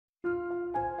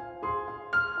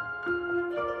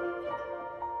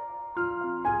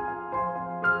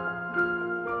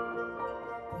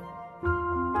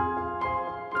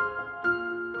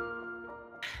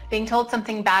Being told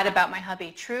something bad about my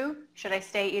hubby. True? Should I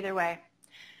stay either way?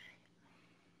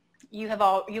 You've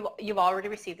already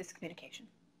received this communication.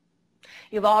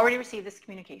 You've already received this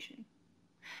communication.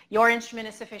 Your instrument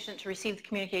is sufficient to receive the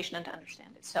communication and to understand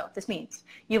it. So this means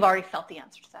you've already felt the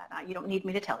answer to that. You don't need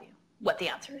me to tell you what the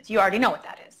answer is. You already know what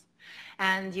that is.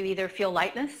 And you either feel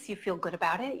lightness, you feel good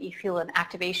about it, you feel an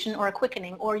activation or a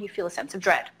quickening, or you feel a sense of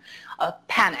dread, a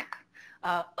panic,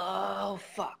 oh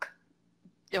fuck.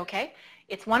 Okay?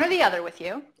 It's one or the other with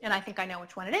you, and I think I know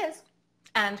which one it is.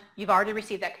 And you've already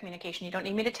received that communication. You don't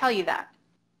need me to tell you that.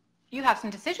 You have some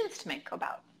decisions to make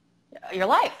about your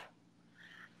life.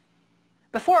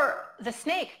 Before the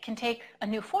snake can take a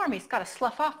new form, he's got to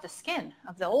slough off the skin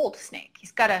of the old snake.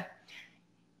 He's got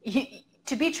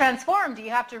to be transformed, you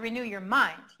have to renew your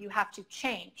mind. You have to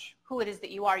change who it is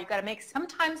that you are. You've got to make,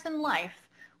 sometimes in life,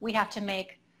 we have to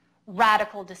make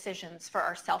radical decisions for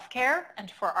our self-care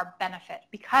and for our benefit,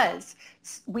 because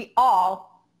we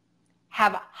all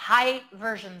have high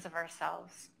versions of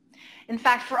ourselves. In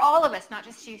fact, for all of us, not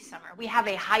just you, Summer, we have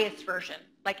a highest version.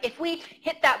 Like if we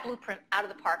hit that blueprint out of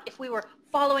the park, if we were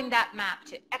following that map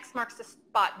to X marks the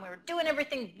spot and we were doing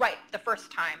everything right the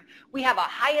first time, we have a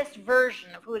highest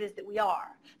version of who it is that we are,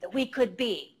 that we could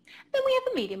be. Then we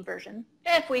have a medium version.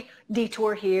 If we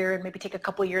detour here and maybe take a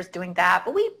couple years doing that,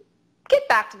 but we get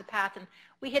back to the path and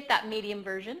we hit that medium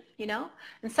version, you know?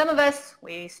 And some of us,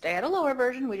 we stay at a lower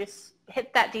version. We just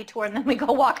hit that detour and then we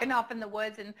go walking off in the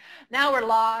woods and now we're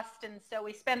lost. And so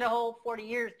we spend a whole 40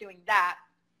 years doing that.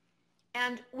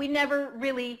 And we never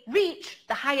really reach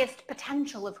the highest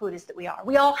potential of who it is that we are.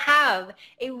 We all have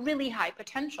a really high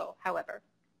potential, however.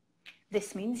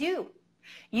 This means you.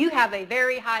 You have a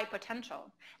very high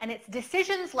potential. And it's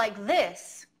decisions like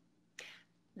this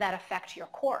that affect your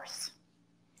course.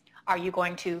 Are you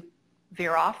going to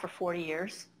veer off for 40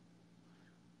 years,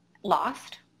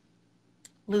 lost,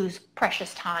 lose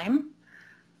precious time,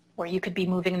 where you could be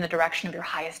moving in the direction of your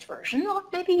highest version? Or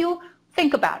maybe you'll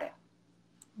think about it,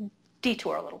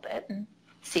 detour a little bit and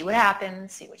see what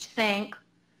happens, see what you think.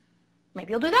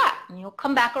 Maybe you'll do that and you'll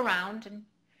come back around and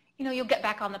you'll get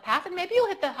back on the path and maybe you'll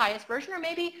hit the highest version, or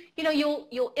maybe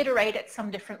you'll iterate at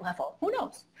some different level. Who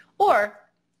knows? Or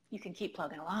you can keep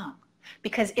plugging along,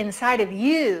 because inside of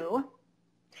you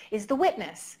is the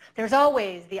witness. There's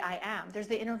always the I am. There's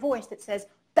the inner voice that says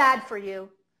bad for you,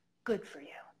 good for you.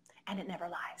 And it never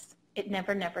lies. It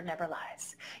never, never, never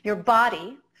lies. Your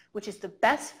body, which is the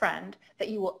best friend that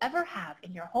you will ever have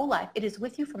in your whole life, it is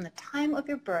with you from the time of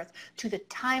your birth to the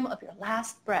time of your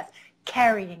last breath,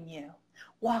 carrying you,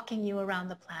 walking you around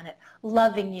the planet,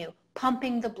 loving you,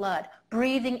 pumping the blood,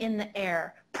 breathing in the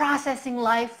air, processing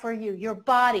life for you. Your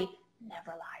body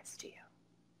never lies to you.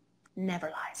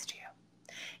 Never lies to you.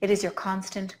 It is your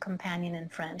constant companion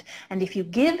and friend. And if you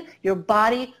give your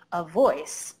body a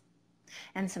voice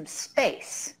and some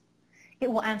space,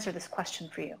 it will answer this question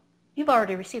for you. You've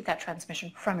already received that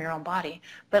transmission from your own body,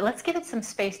 but let's give it some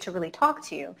space to really talk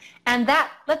to you. And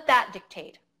let that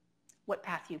dictate what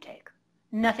path you take.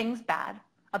 Nothing's bad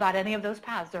about any of those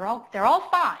paths. They're all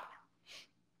fine.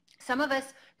 Some of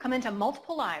us come into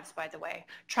multiple lives, by the way,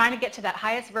 trying to get to that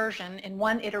highest version in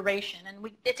one iteration. And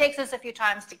it takes us a few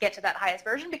times to get to that highest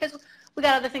version because we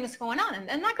got other things going on.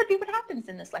 And that could be what happens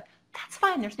in this life. That's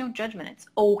fine. There's no judgment. It's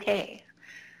okay.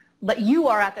 But you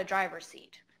are at the driver's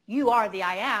seat. You are the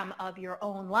I am of your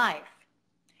own life.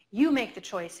 You make the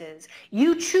choices.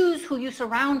 You choose who you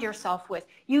surround yourself with.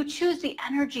 You choose the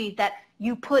energy that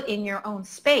you put in your own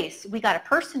space. We got a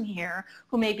person here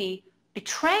who may be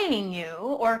betraying you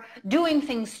or doing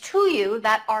things to you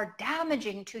that are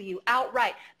damaging to you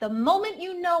outright. The moment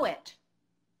you know it,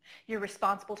 you're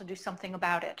responsible to do something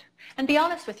about it. And be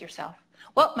honest with yourself.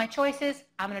 Well, my choice is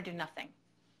I'm going to do nothing.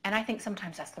 And I think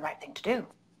sometimes that's the right thing to do.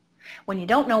 When you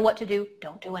don't know what to do,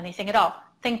 don't do anything at all.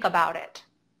 Think about it.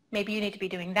 Maybe you need to be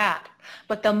doing that.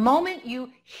 But the moment you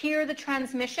hear the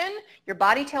transmission, your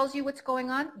body tells you what's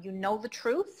going on, you know the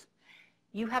truth,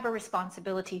 you have a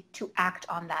responsibility to act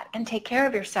on that and take care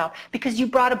of yourself, because you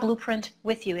brought a blueprint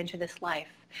with you into this life.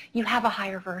 You have a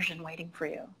higher version waiting for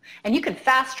you. And you can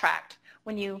fast track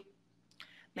when you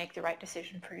make the right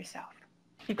decision for yourself.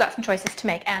 You've got some choices to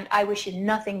make, and I wish you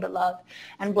nothing but love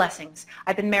and blessings.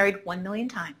 I've been married 1 million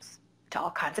times to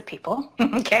all kinds of people,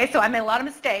 okay? So I made a lot of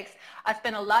mistakes. I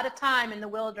spent a lot of time in the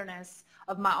wilderness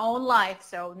of my own life,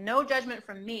 so no judgment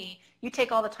from me. You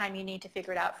take all the time you need to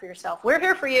figure it out for yourself. We're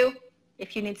here for you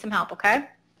if you need some help, okay?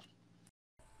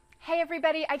 Hey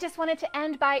everybody, I just wanted to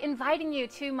end by inviting you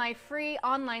to my free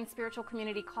online spiritual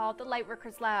community called the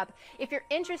Lightworkers Lab. If you're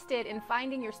interested in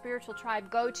finding your spiritual tribe,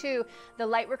 go to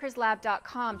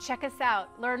thelightworkerslab.com. Check us out,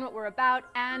 learn what we're about,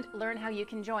 and learn how you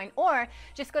can join. Or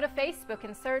just go to Facebook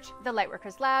and search the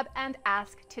Lightworkers Lab and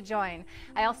ask to join.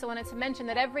 I also wanted to mention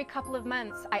that every couple of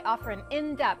months I offer an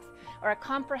in-depth or a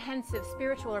comprehensive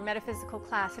spiritual or metaphysical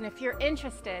class. And if you're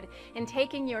interested in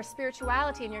taking your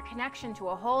spirituality and your connection to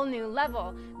a whole new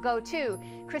level, go to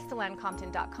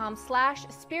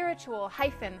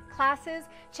crystallancompton.com/spiritual-classes.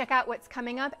 Check out what's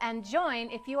coming up and join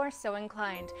if you are so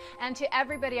inclined. And to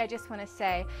everybody, I just want to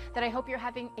say that I hope you're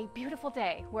having a beautiful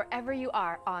day wherever you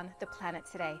are on the planet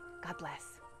today. God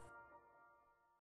bless.